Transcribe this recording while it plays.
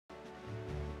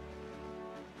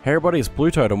Hey everybody, it's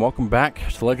BlueToad and welcome back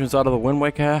to Legend of Zelda: The Wind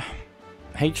Waker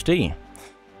HD.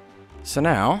 So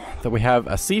now that we have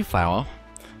a sea flower,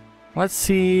 let's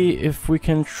see if we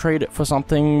can trade it for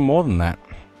something more than that.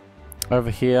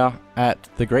 Over here at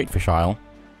the Great Fish Isle.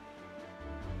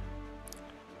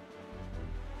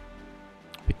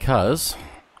 Because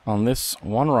on this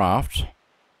one raft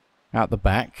out the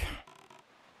back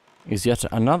is yet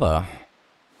another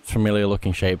familiar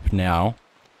looking shape now,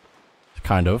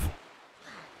 kind of.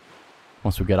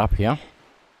 Once we get up here.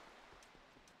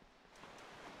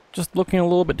 Just looking a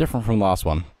little bit different from the last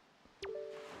one.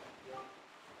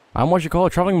 I'm what you call a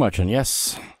traveling merchant,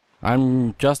 yes.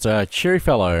 I'm just a cheery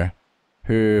fellow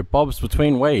who bobs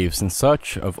between waves in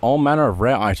search of all manner of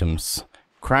rare items.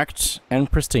 Cracked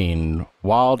and pristine,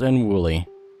 wild and woolly.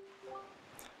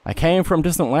 I came from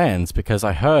distant lands because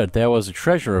I heard there was a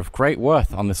treasure of great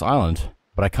worth on this island,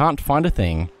 but I can't find a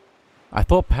thing. I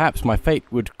thought perhaps my fate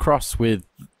would cross with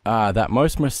that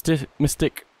most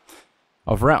mystic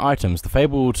of rare items, the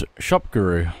fabled shop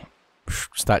guru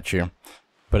statue.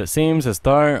 But it seems as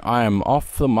though I am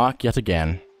off the mark yet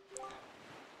again.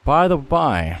 By the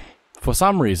by, for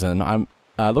some reason, I'm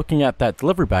looking at that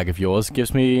delivery bag of yours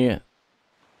gives me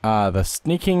the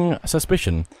sneaking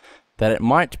suspicion that it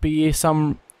might be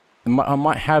I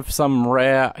might have some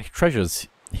rare treasures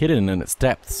hidden in its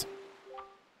depths.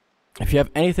 If you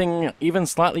have anything even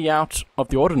slightly out of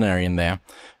the ordinary in there,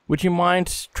 would you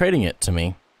mind trading it to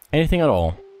me? Anything at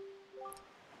all.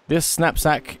 This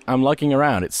knapsack I'm lugging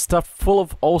around, it's stuffed full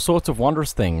of all sorts of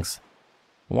wondrous things.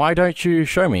 Why don't you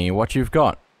show me what you've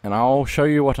got, and I'll show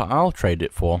you what I'll trade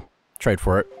for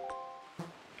it.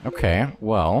 Okay,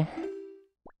 well,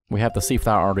 we have the sea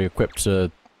flower already equipped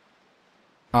to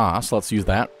so let's use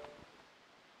that.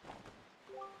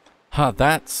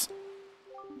 That's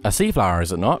a sea flower,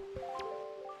 is it not?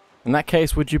 In that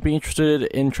case, would you be interested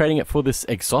in trading it for this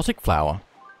exotic flower?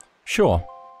 Sure.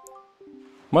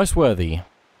 Most worthy.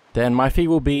 Then my fee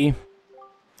will be...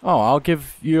 Oh, I'll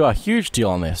give you a huge deal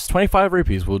on this. 25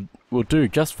 rupees will do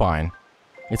just fine.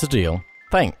 It's a deal.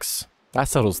 Thanks. That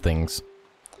settles things.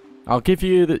 I'll give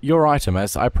you your item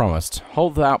as I promised.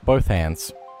 Hold out both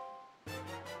hands.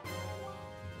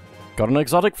 Got an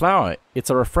exotic flower. It's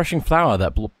a refreshing flower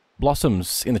that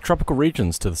blossoms in the tropical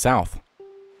regions to the south.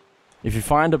 If you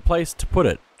find a place to put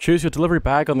it, choose your delivery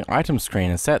bag on the item screen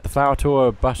and set the flower to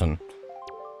a button.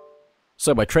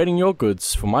 So by trading your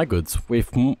goods for my goods, we've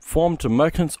formed a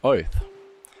merchant's oath.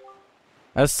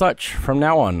 As such, from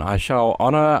now on, I shall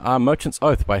honor our merchant's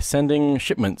oath by sending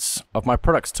shipments of my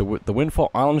products to the Windfall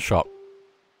Island shop.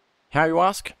 How, you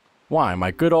ask? Why,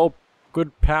 my good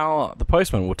pal, the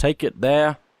postman, will take it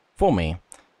there for me.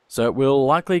 So it will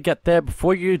likely get there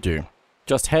before you do.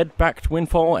 Just head back to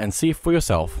Windfall and see for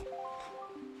yourself.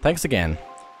 Thanks again.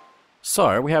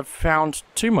 So, we have found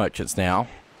 2 merchants now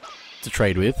to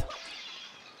trade with.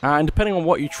 And depending on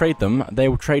what you trade them, they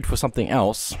will trade for something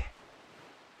else.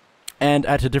 And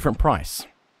at a different price.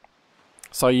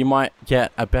 So you might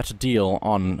get a better deal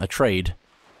on a trade,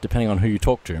 depending on who you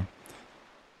talk to.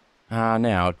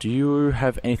 Now, do you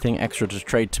have anything extra to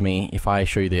trade to me if I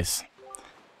show you this?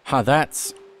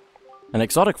 That's an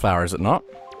exotic flower, is it not?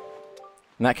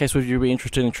 In that case, would you be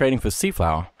interested in trading for sea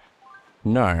flower?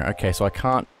 No, okay, so I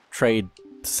can't trade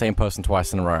the same person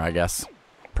twice in a row, I guess.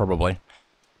 Probably.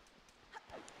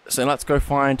 So let's go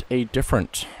find a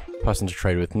different person to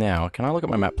trade with now. Can I look at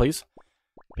my map, please?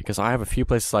 Because I have a few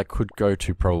places I could go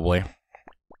to, probably.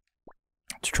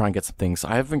 To try and get some things.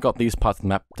 I haven't got these parts of the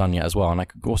map done yet as well, and I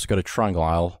could also go to Triangle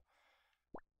Isle.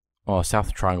 Or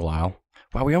South Triangle Isle.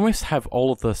 Wow, we almost have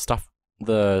all of the stuff,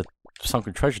 the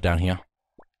sunken treasure down here.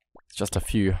 Just a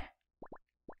few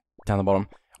down the bottom.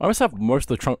 I almost have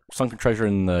most of the sunken treasure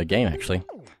in the game, actually.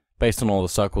 Based on all the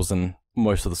circles and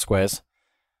most of the squares.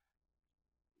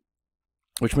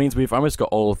 Which means we've almost got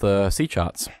all of the sea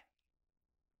charts.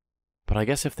 But I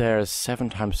guess if there's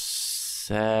 7 times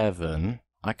 7...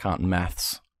 I can't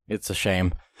maths. It's a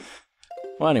shame.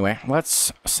 Well, anyway,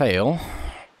 let's sail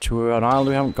to an island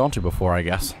we haven't gone to before, I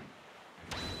guess.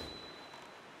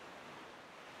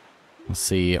 Let's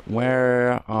see,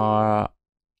 where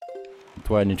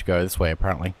do I need to go? This way,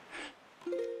 apparently.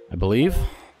 I believe.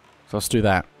 So let's do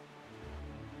that.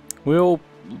 We'll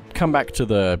come back to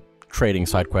the trading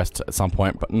side quest at some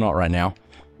point, but not right now.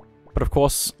 But of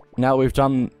course, now that we've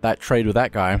done that trade with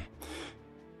that guy,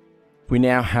 we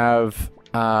now have,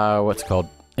 what's it called?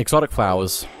 Exotic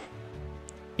flowers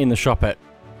in the shop at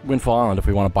Windfall Island if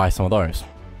we want to buy some of those.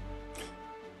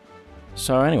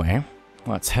 So anyway,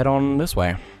 let's head on this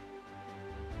way.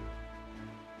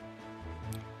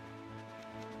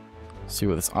 See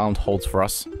what this island holds for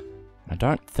us. I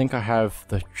don't think I have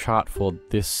the chart for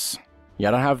this. Yeah,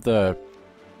 I don't have the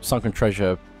sunken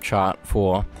treasure chart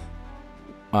for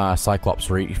Cyclops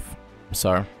Reef,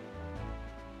 so.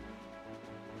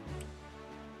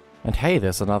 And hey,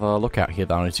 there's another lookout here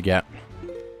that I need to get.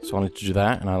 So I need to do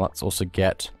that, and let's also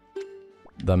get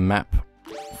the map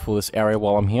for this area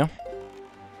while I'm here.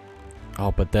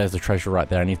 Oh, but there's the treasure right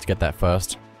there. I need to get that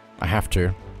first. I have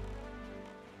to.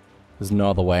 There's no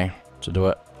other way to do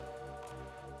it.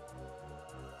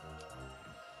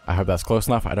 I hope that's close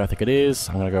enough. I don't think it is.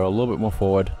 I'm gonna go a little bit more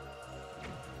forward.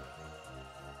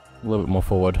 A little bit more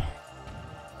forward. A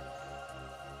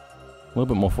little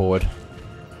bit more forward.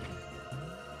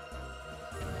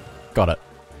 Got it.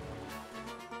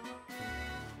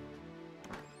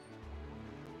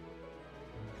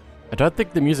 I don't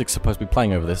think the music's supposed to be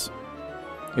playing over this.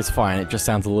 It's fine, it just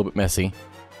sounds a little bit messy.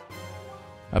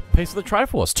 A piece of the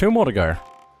Triforce, 2 more to go.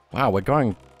 Wow, we're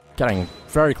getting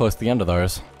very close to the end of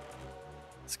those.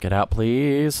 Let's get out,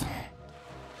 please.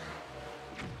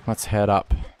 Let's head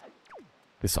up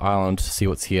this island to see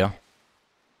what's here.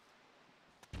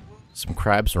 Some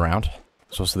crabs around.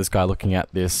 There's also this guy looking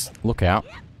at this lookout.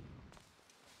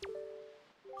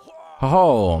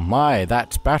 Oh my,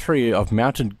 that battery of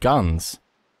mounted guns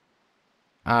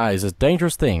is a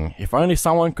dangerous thing. If only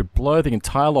someone could blow the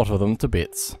entire lot of them to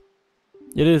bits.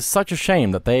 It is such a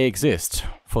shame that they exist,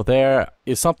 for there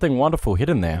is something wonderful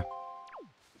hidden there.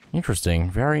 Interesting,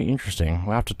 very interesting.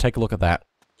 We'll have to take a look at that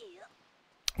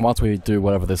once we do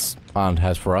whatever this island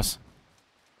has for us.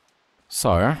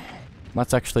 So,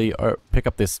 let's actually pick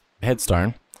up this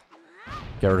headstone,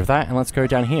 get rid of that, and let's go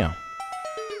down here.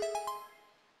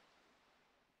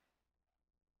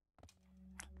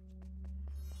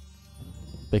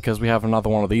 Because we have another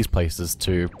one of these places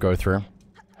to go through.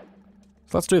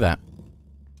 So let's do that.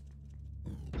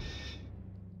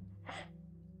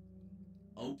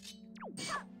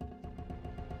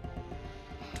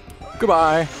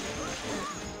 Goodbye!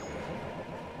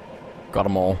 Got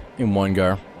them all in one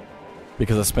go.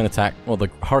 Because the spin attack, or the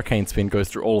hurricane spin, goes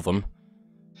through all of them.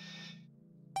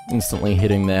 Instantly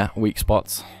hitting their weak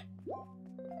spots.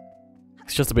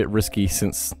 It's just a bit risky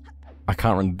since I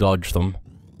can't really dodge them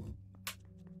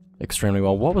extremely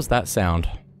well. What was that sound?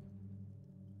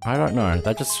 I don't know.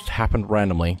 That just happened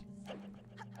randomly.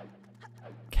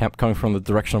 Kept coming from the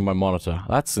direction of my monitor.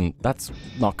 That's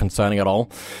not concerning at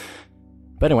all.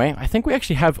 But anyway, I think we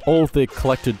actually have all of the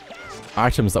collected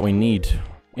items that we need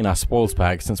in our spoils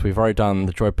bag, since we've already done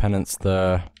the joy pendants,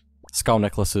 the skull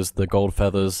necklaces, the gold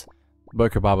feathers,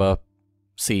 Bokobaba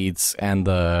seeds, and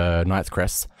the knight's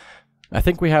crests. I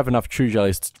think we have enough chew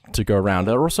jellies to go around.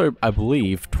 There are also, I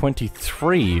believe,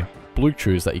 23 blue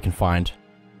chews that you can find,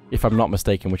 if I'm not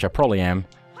mistaken, which I probably am.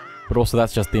 But also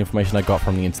that's just the information I got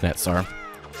from the internet, so.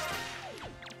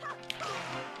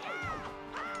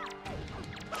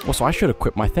 Also, I should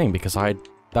equip my thing, because that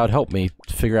would help me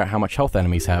to figure out how much health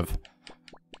enemies have.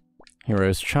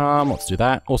 Hero's Charm, let's do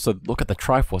that. Also, look at the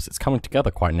Triforce, it's coming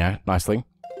together quite nicely.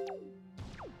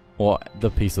 Or the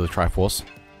piece of the Triforce.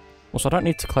 Also, I don't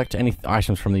need to collect any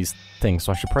items from these things,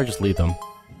 so I should probably just leave them.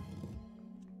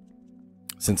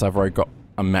 Since I've already got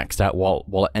a maxed out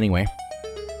wallet anyway.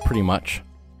 Pretty much.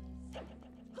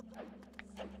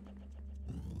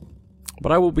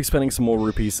 But I will be spending some more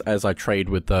rupees as I trade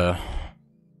with the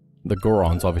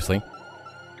Gorons, obviously.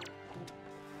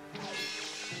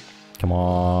 Come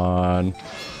on.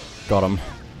 Got him.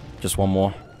 Just one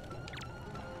more.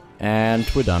 And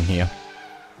we're done here.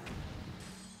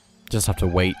 Just have to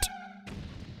wait.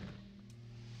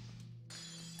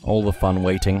 All the fun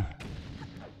waiting.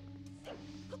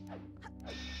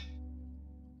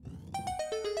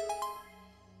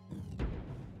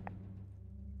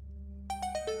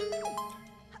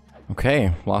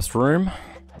 Okay, last room.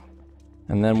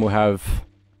 And then we'll have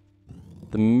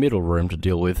the middle room to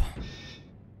deal with.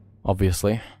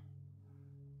 Obviously.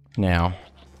 Now,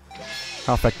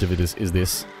 how effective is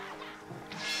this?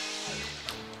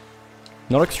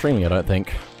 Not extremely, I don't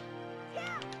think.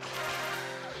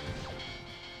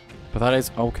 But that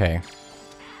is okay.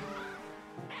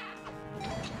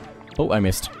 Oh, I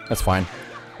missed. That's fine.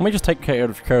 Let me just take care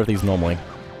of these normally,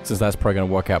 since that's probably going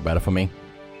to work out better for me.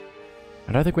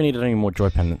 I don't think we needed any more joy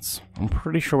pendants. I'm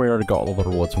pretty sure we already got all the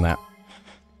rewards from that.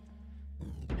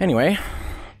 Anyway,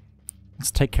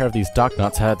 let's take care of these dark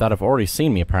nuts that have already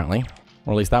seen me, apparently.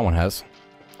 Or at least that one has.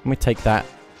 Let me take that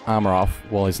armor off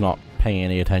while he's not paying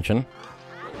any attention.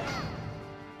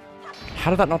 How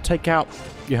did that not take out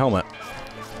your helmet?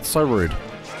 It's so rude.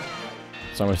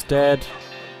 It's almost dead.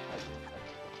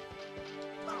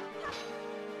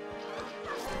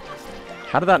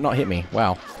 How did that not hit me?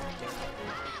 Wow.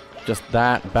 Just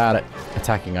that bad at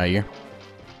attacking, are you?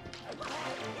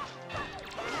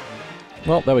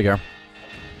 Well, there we go.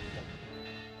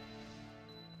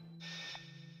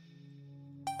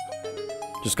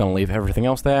 Just gonna leave everything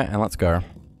else there, and let's go.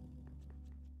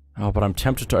 Oh, but I'm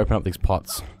tempted to open up these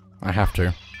pots. I have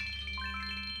to.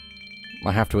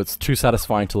 I have to, it's too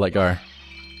satisfying to let go.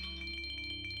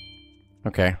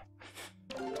 Okay.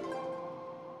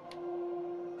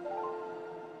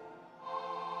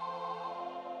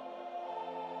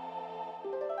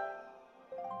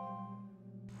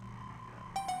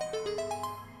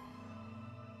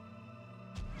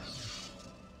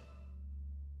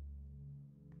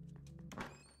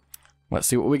 Let's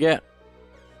see what we get.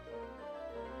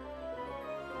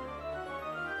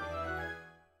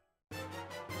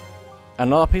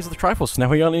 Another piece of the Triforce. Now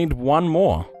we only need one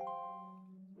more.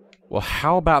 Well,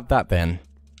 how about that then?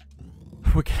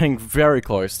 We're getting very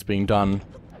close to being done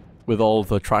with all of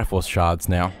the Triforce shards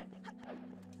now.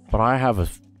 But I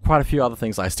have quite a few other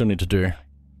things I still need to do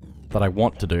that I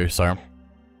want to do, so.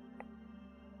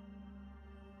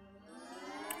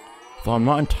 Though I'm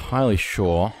not entirely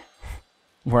sure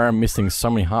where I'm missing so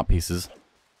many heart pieces.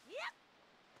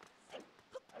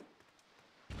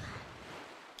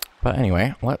 But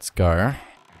anyway, let's go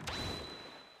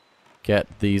get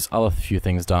these other few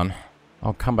things done.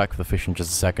 I'll come back for the fish in just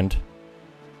a second.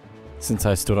 Since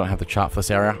I still don't have the chart for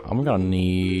this area, I'm gonna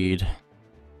need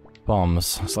bombs.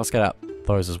 So let's get out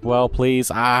those as well, please.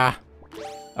 Ah!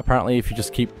 Apparently if you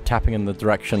just keep tapping in the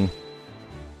direction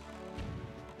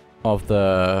of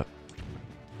the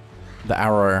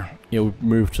arrow, you'll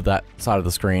move to that side of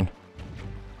the screen.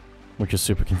 Which is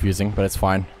super confusing, but it's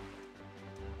fine.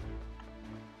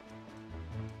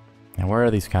 And where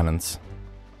are these cannons?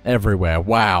 Everywhere.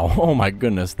 Wow. Oh my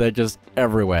goodness. They're just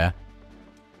everywhere.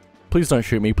 Please don't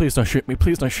shoot me. Please don't shoot me.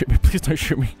 Please don't shoot me. Please don't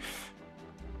shoot me.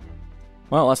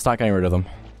 Well, let's start getting rid of them.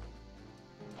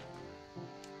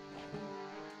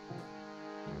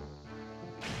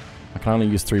 I can only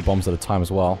use 3 bombs at a time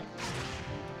as well.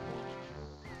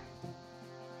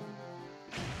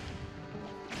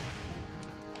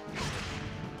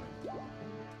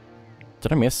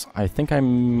 Did I miss? I think I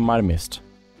might have missed.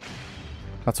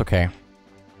 That's okay.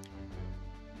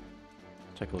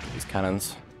 Take a look at these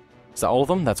cannons. Is that all of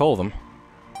them? That's all of them.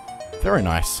 Very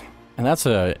nice. And that's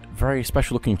a very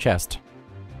special looking chest.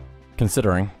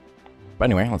 Considering. But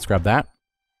anyway, let's grab that.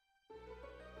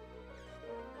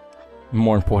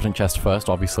 More important chest first,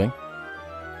 obviously.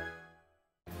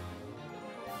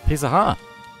 Piece of heart.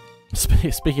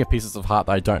 Speaking of pieces of heart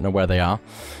that I don't know where they are.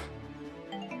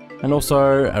 And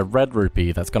also a red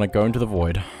rupee that's going to go into the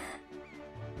void.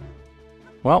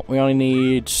 Well, we only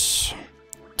need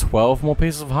 12 more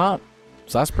pieces of heart,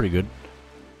 so that's pretty good.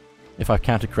 If I've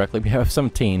counted correctly, we have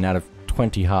 17 out of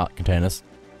 20 heart containers.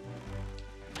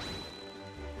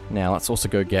 Now, let's also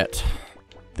go get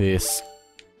this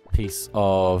piece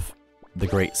of the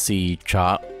Great Sea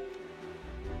chart.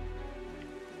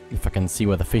 If I can see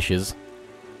where the fish is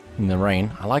in the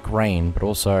rain. I like rain, but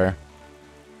also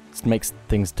it makes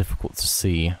things difficult to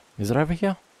see. Is it over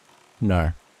here?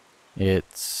 No.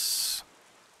 It's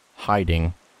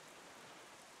hiding.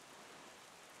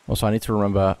 Also, I need to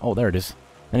remember... Oh, there it is.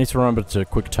 I need to remember to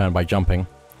quick turn by jumping.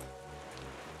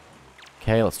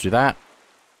 Okay, let's do that.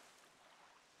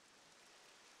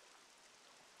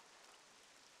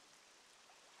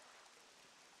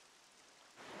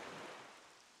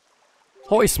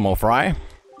 Hoy, small fry.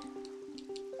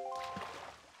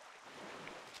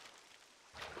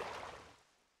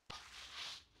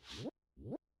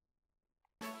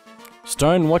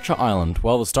 Stone Watcher Island.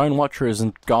 Well, the Stone Watcher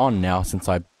isn't gone now since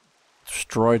I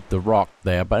destroyed the rock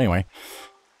there, but anyway.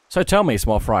 So tell me,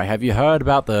 small fry, have you heard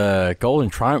about the Golden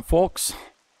Triumph Forks?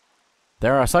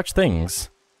 There are such things.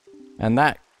 And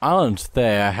that island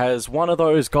there has one of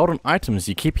those golden items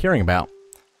you keep hearing about.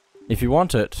 If you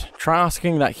want it, try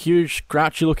asking that huge,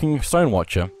 grouchy-looking Stone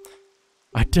Watcher.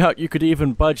 I doubt you could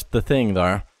even budge the thing,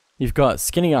 though. You've got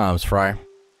skinny arms, Fry.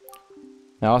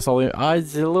 Now, it's a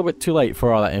little bit too late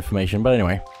for all that information, but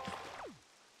anyway.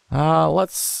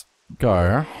 Let's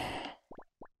go.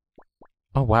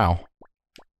 Oh, wow.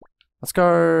 Let's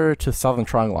go to Southern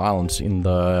Triangle Island in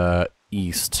the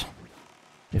east.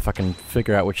 If I can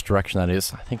figure out which direction that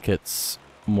is. I think it's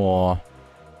more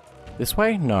this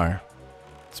way? No.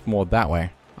 It's more that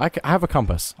way. I have a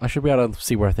compass. I should be able to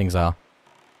see where things are.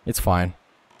 It's fine.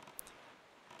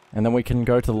 And then we can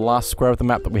go to the last square of the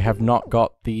map that we have not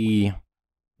got the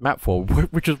map for,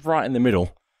 which is right in the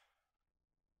middle.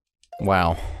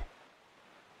 Wow.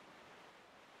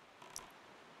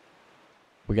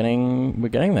 We're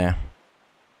getting there.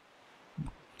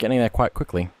 Getting there quite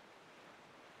quickly.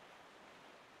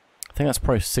 I think that's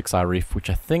Pro 6 Reef, which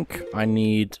I think I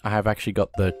have actually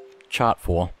got the chart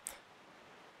for.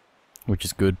 which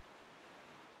is good.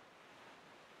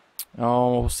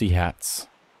 Oh, sea hats.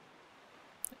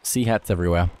 Sea hats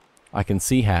everywhere. I can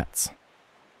see hats.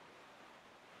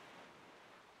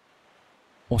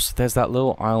 Also, there's that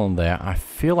little island there. I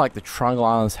feel like the Triangle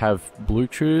Islands have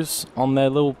BlueToads on their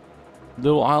little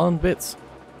island bits.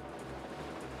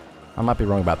 I might be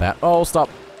wrong about that. Oh, stop.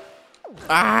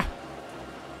 Ah!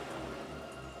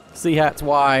 Sea hats,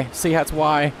 why? Sea hats,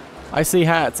 why? I see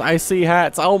hats, I see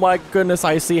hats. Oh my goodness,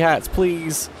 I see hats,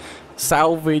 please.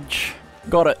 Salvage.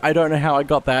 Got it. I don't know how I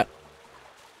got that.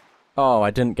 Oh,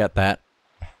 I didn't get that.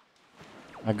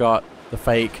 I got the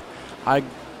fake.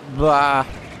 Blah.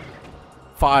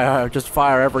 Fire, just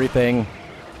fire everything.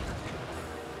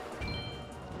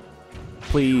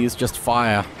 Please, just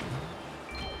fire.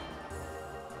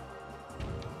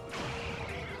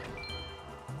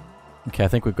 Okay, I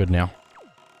think we're good now.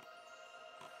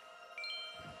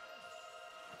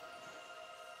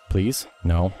 Please?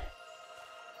 No.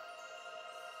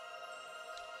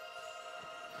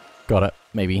 Got it.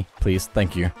 Maybe. Please.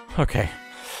 Thank you. Okay.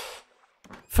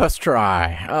 First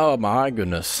try. Oh my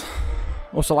goodness.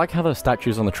 Also, I like how the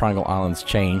statues on the Triangle Islands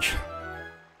change.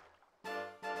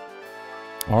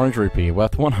 Orange rupee,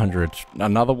 worth 100.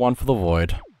 Another one for the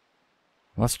void.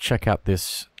 Let's check out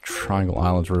this Triangle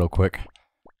Islands real quick.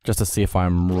 Just to see if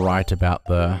I'm right about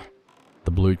the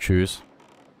BlueToads.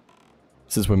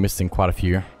 Since we're missing quite a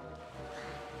few.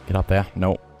 Get up there.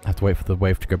 Nope. Have to wait for the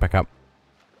wave to go back up.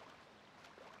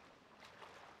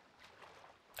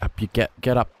 Up you get.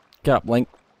 Get up. Get up, Link.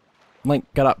 Link,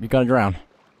 get up. You're gonna drown.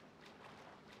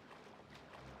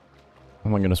 Oh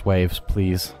my goodness, waves,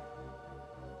 please.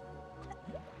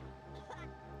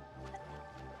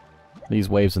 These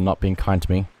waves are not being kind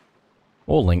to me.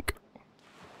 Or Link.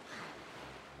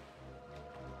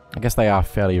 I guess they are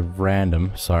fairly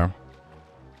random, so...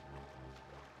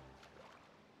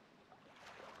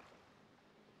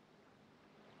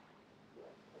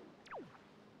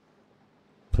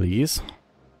 Please.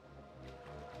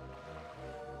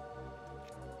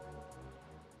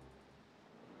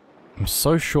 I'm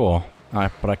so sure,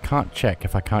 but I can't check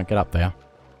if I can't get up there.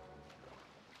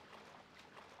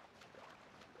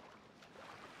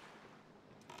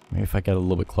 Maybe if I get a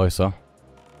little bit closer.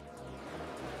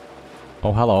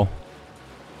 Oh, hello.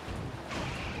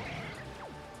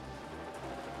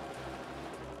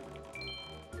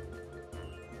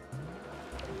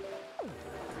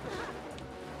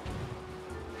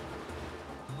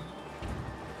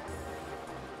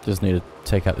 Just need to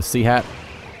take out the sea hat.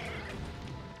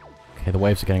 Okay, the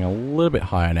waves are getting a little bit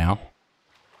higher now.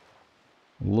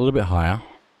 A little bit higher.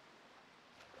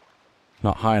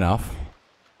 Not high enough.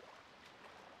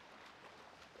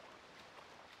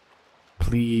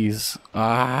 Please.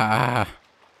 Ah.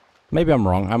 Maybe I'm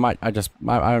wrong. I'm just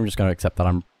going to accept that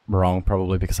I'm wrong,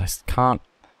 probably, because I can't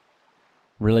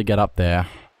really get up there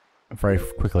very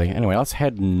quickly. Anyway, let's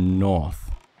head north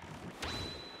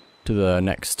to the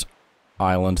next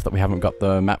island that we haven't got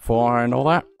the map for and all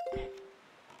that.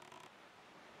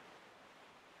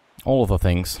 All of the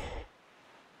things.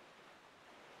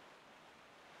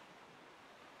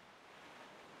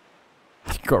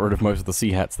 Got rid of most of the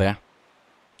sea hats there.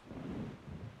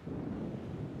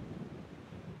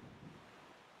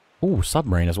 Ooh,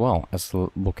 Submarine as well, as a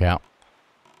lookout.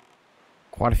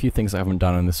 Quite a few things I haven't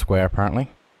done in this square, apparently.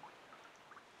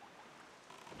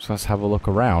 So let's have a look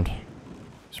around.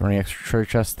 Is there any extra treasure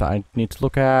chests that I need to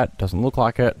look at? Doesn't look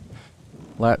like it.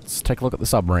 Let's take a look at the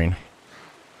Submarine.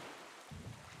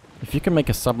 If you can make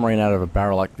a submarine out of a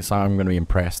barrel like this, I'm going to be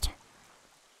impressed.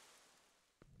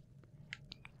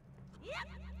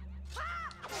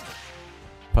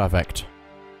 Perfect.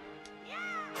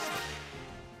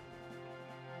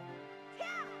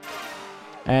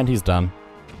 And he's done.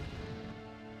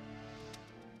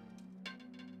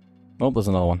 Oh, there's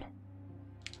another one.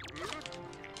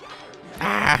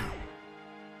 Ah!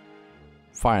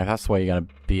 Fine, if that's the way you're going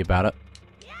to be about it.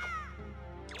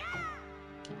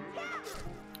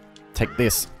 Take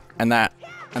this, and that,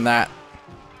 and that.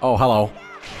 Oh, hello.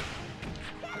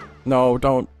 No,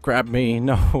 don't grab me.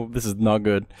 No, this is not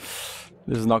good.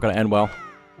 This is not going to end well.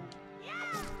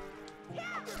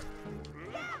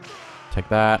 Take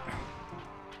that.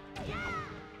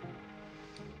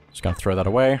 Just going to throw that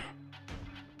away.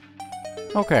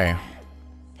 Okay.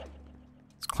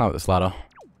 Let's climb up this ladder.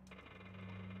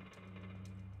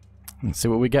 And see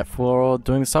what we get for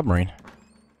doing the submarine.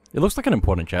 It looks like an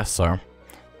important chest, so...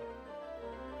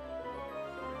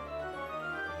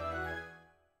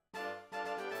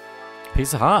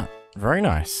 Piece of heart. Very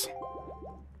nice.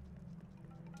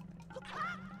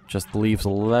 Just leaves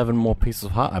 11 more pieces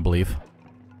of heart, I believe.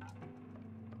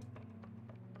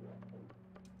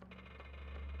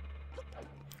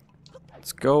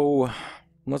 Let's go.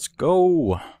 Let's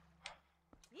go.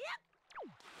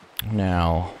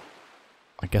 Now,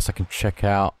 I guess I can check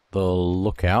out the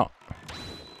lookout.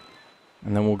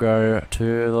 And then we'll go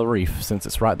to the reef, since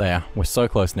it's right there. We're so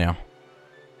close now.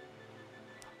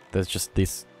 There's just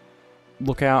this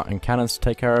lookout and cannons to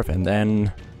take care of, and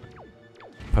then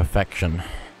perfection.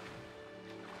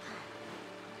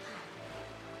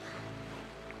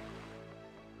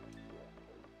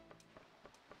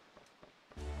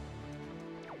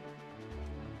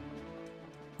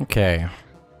 Okay,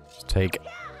 let's take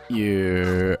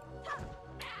you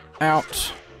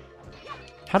out.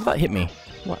 How did that hit me?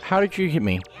 What? How did you hit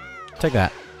me? Take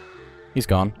that. He's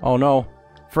gone. Oh no.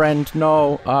 Friend,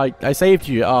 no. I saved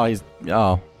you. Oh, he's...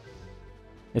 Oh.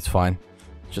 It's fine.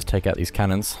 Just take out these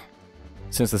cannons.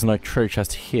 Since there's no treasure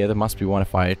chest here, there must be one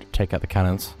if I take out the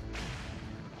cannons.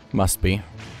 Must be.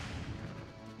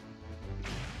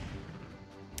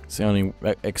 It's the only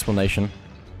explanation.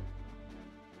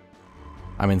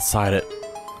 I'm inside it.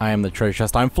 I am the treasure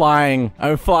chest. I'm flying!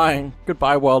 I'm flying!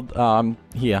 Goodbye, world. I'm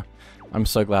here. I'm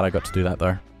so glad I got to do that,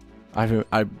 though.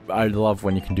 I love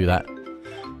when you can do that.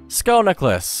 Skull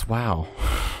necklace! Wow.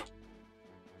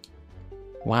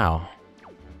 Wow.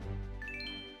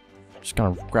 Just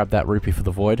gonna grab that rupee for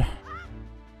the void.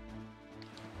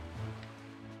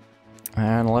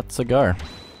 And let's go.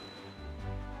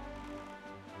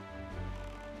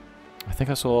 I think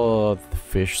I saw the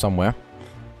fish somewhere.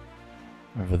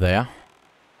 Over there.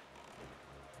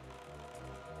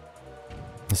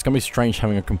 It's gonna be strange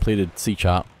having a completed sea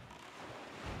chart.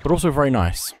 But also very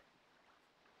nice.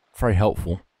 Very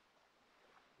helpful.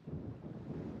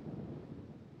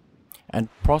 And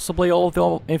possibly all of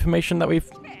the information that we've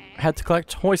had to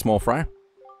collect. Holy small fry.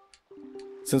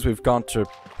 Since we've gone to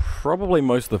probably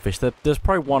most of the fish, there's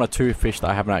probably one or two fish that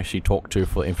I haven't actually talked to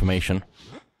for information.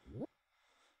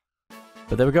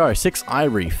 But there we go, 6 eye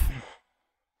reef.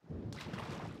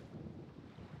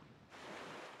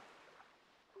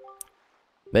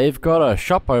 They've got a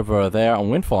shop over there on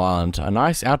Windfall Island, a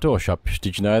nice outdoor shop.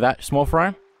 Did you know that, small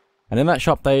fry? And in that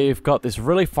shop they've got this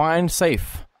really fine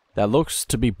safe that looks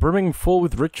to be brimming full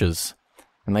with riches.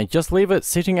 And they just leave it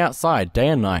sitting outside day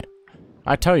and night.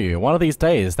 I tell you, one of these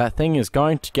days that thing is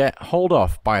going to get hauled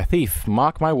off by a thief,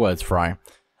 mark my words, Fry.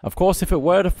 Of course, if I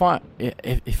were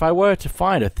to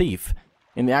find a thief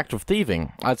in the act of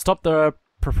thieving, I'd stop the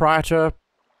perpetrator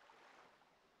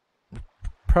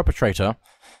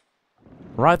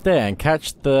right there and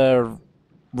catch the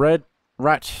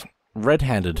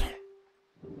red-handed.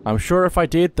 I'm sure if I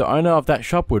did, the owner of that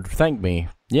shop would thank me.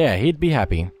 Yeah, he'd be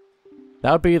happy.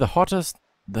 That would be the hottest,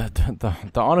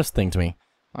 the honest thing to me.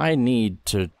 I need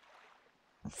to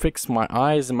fix my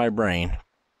eyes and my brain.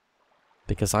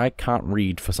 Because I can't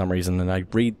read for some reason, and I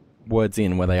read words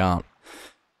in where they aren't.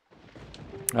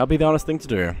 That'll be the honest thing to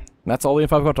do. That's all the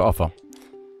info I've got to offer.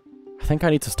 I think I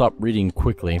need to stop reading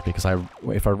quickly, because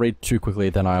if I read too quickly,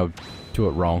 then I'll do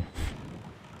it wrong.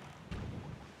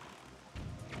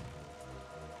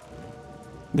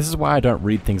 This is why I don't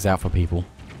read things out for people.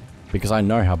 Because I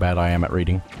know how bad I am at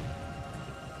reading.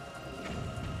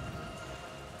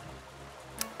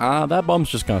 That bomb's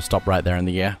just gonna stop right there in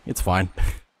the air. It's fine.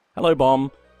 Hello,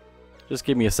 bomb. Just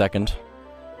give me a second.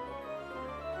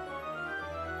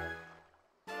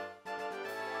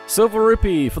 Silver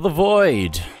rupee for the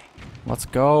void. Let's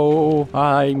go.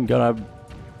 I'm gonna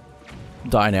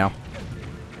die now.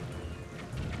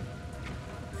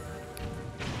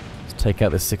 Let's take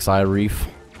out this 6-eye reef.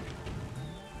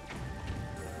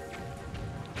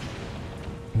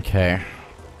 Okay.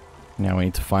 Now we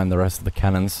need to find the rest of the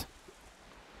cannons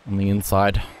on the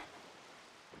inside.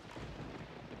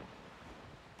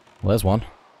 Well, there's one.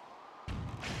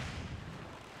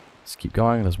 Let's keep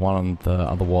going. There's one on the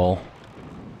other wall.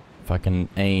 If I can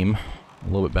aim a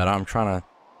little bit better. I'm trying to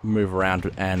move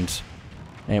around and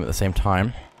aim at the same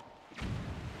time.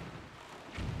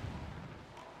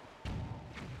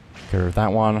 Get rid of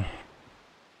that one.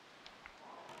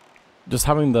 Just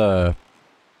having the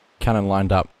cannon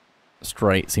lined up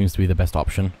straight seems to be the best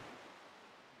option.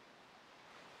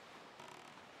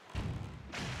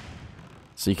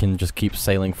 So you can just keep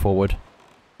sailing forward.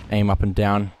 Aim up and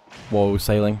down while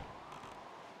sailing.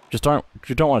 You don't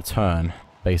want to turn,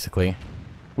 basically,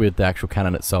 with the actual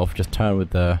cannon itself. Just turn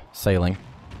with the sailing.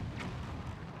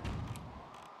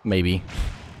 Maybe.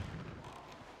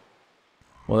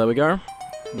 Well, there we go.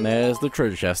 And there's the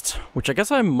treasure chest, which I guess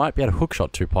I might be able to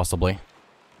hookshot to, possibly.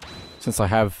 Since I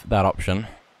have that option.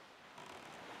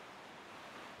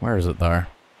 Where is it, though?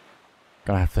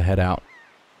 Gonna have to head out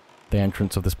the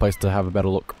entrance of this place to have a better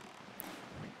look.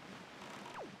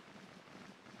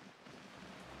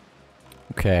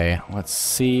 Okay, let's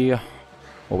see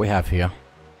what we have here.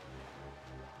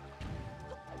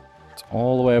 It's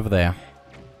all the way over there.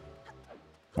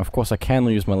 Of course, I can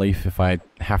use my leaf if I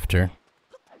have to.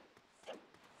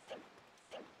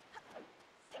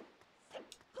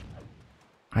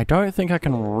 I don't think I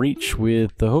can reach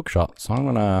with the hook shot, so I'm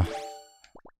gonna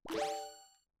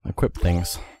equip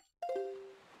things.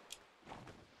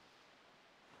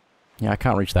 Yeah, I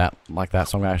can't reach that like that,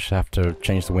 so I'm gonna actually have to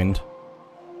change the wind.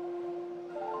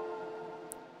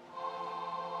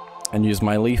 And use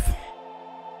my leaf.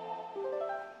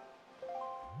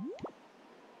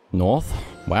 North?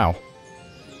 Wow.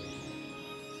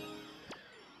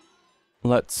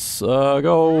 Let's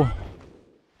go.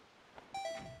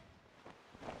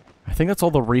 I think that's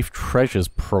all the reef treasures,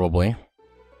 probably.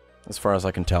 As far as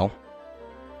I can tell.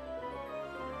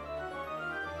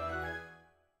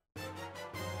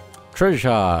 Treasure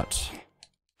chart.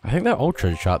 I think they're old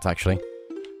treasure charts, actually.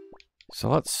 So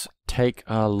let's take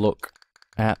a look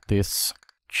at this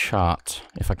chart,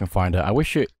 if I can find it. I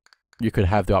wish you could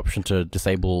have the option to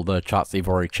disable the charts that you've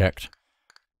already checked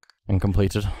and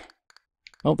completed.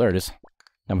 Oh, there it is.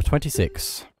 Number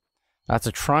 26. That's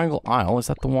a triangle isle. Is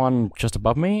that the one just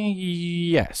above me?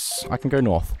 Yes. I can go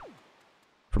north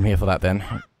from here for that then.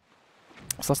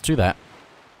 So let's do that.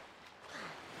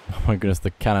 Oh my goodness,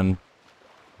 the cannon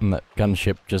and that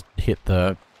gunship just hit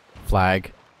the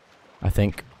flag, I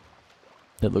think.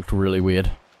 It looked really weird.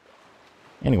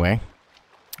 Anyway,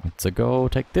 let's go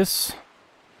take this.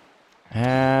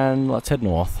 And let's head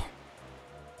north.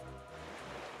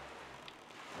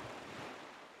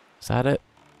 Is that it?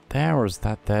 There, or is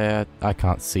that there? I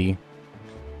can't see.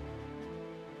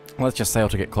 Let's just sail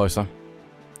to get closer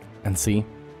and see.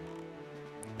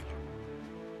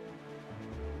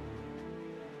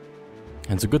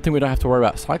 And it's a good thing we don't have to worry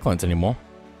about cyclones anymore.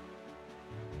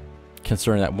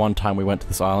 Considering that one time we went to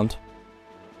this island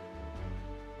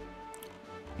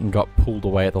and got pulled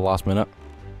away at the last minute.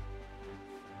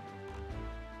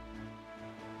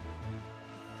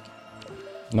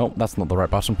 Nope, that's not the right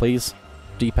button, please.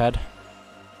 D-pad.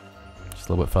 Just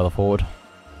a little bit further forward.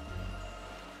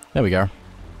 There we go.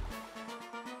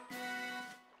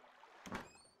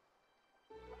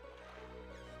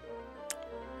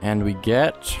 And we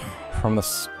get, from the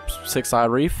six-eyed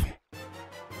reef,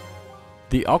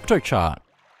 the octo chart.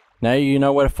 Now you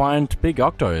know where to find big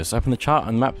octos. Open the chart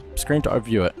on the map screen to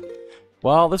overview it.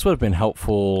 Well, this would have been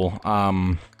helpful,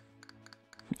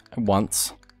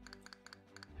 once.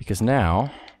 Because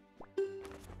now,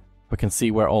 we can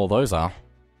see where all those are.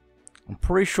 I'm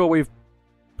pretty sure we've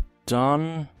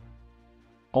done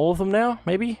all of them now,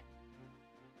 maybe?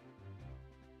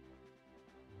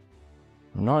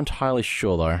 I'm not entirely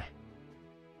sure, though.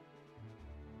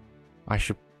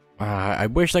 I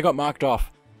wish they got marked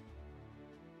off.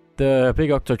 The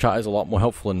big octo chart is a lot more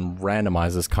helpful in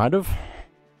randomizers, kind of.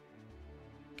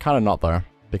 Kind of not, though,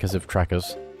 because of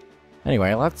trackers.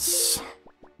 Anyway, let's...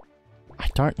 I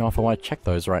don't know if I want to check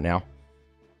those right now.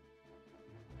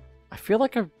 I feel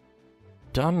like I've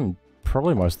done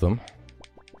probably most of them.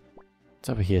 It's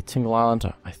over here, Tingle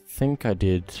Island. I think I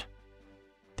did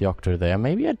the octo there.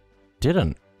 Maybe I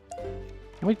didn't.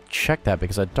 Let me check that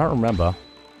because I don't remember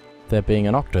there being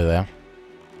an octo there.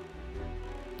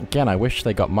 Again, I wish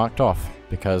they got marked off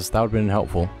because that would have been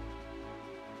helpful.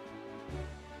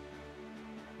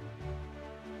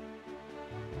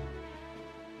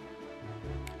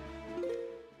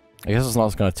 I guess it's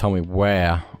not going to tell me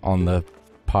where on the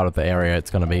part of the area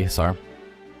it's going to be, so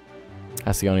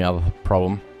that's the only other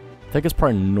problem. I think it's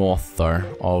probably north, though,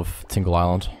 of Tingle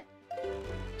Island.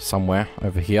 Somewhere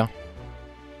over here.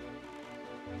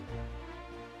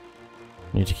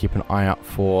 Need to keep an eye out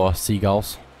for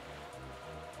seagulls.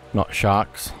 Not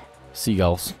sharks,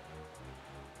 seagulls.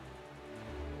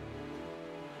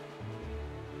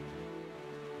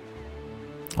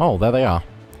 Oh, there they are.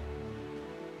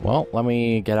 Well, let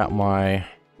me get out my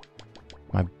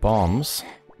bombs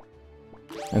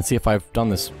and see if I've done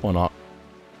this or not.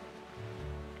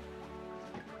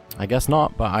 I guess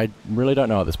not, but I really don't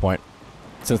know at this point.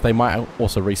 Since they might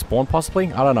also respawn,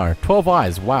 possibly? I don't know. 12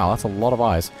 eyes. Wow, that's a lot of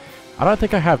eyes. I don't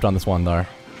think I have done this one, though.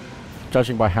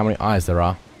 Judging by how many eyes there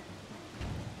are.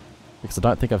 Because I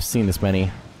don't think I've seen this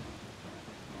many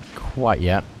quite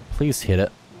yet. Please hit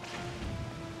it.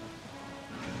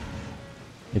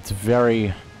 It's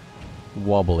very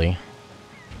wobbly.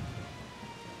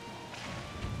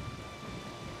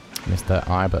 Missed that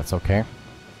eye, but that's okay.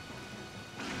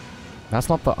 That's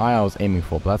not the eye I was aiming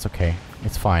for, but that's okay.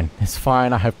 It's fine. It's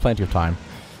fine, I have plenty of time.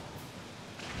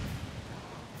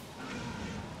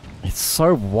 It's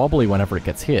so wobbly whenever it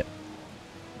gets hit.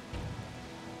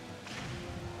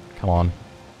 Come on.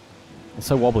 It's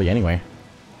so wobbly anyway.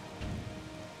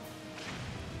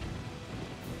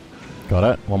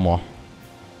 Got it. One more.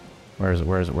 Where is it?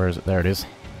 Where is it? Where is it? There it is.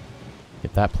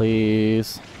 Hit that,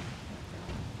 please.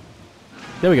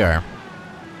 There we go.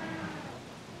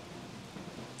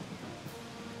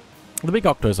 The big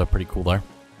octos are pretty cool, though.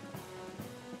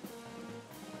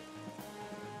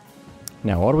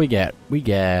 Now, what do we get? We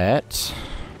get...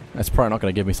 That's probably not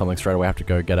going to give me something straight away. I have to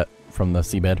go get it from the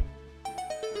seabed.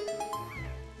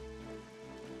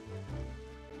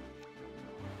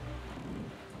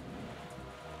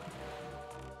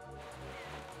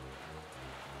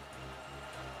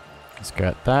 Let's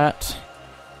get that.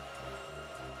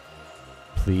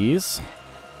 Please.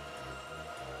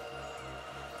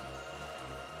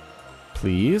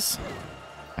 Please.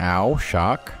 Ow,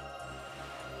 shark.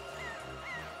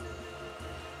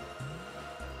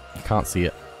 Can't see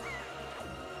it.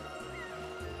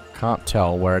 Can't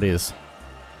tell where it is.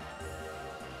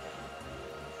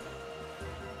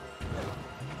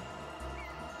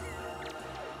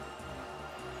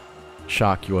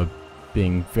 Shark, you are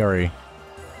being very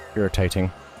irritating.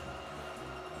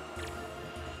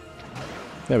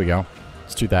 There we go.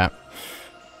 Let's do that.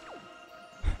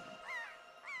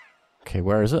 Okay,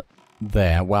 where is it?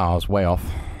 There. Wow, I was way off.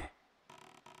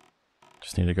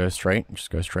 Just need to go straight. Just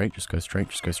go straight. Just go straight.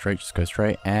 Just go straight. Just go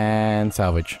straight. And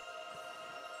salvage.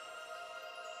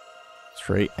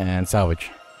 Straight and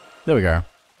salvage. There we go.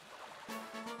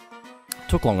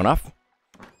 Took long enough.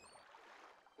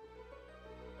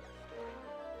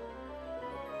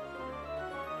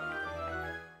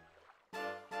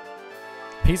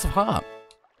 Piece of heart.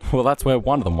 Well, that's where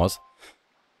one of them was.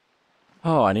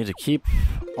 Oh, I need to keep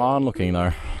on looking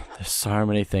though. There's so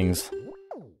many things.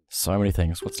 So many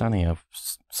things. What's down here?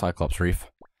 Cyclops Reef.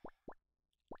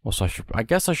 Also, I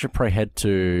guess I should probably head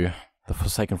to the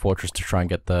Forsaken Fortress to try and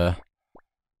get the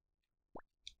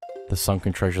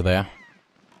sunken treasure there.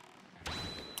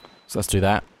 So let's do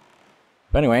that.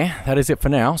 But anyway, that is it for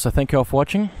now. So thank you all for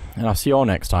watching, and I'll see you all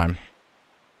next time.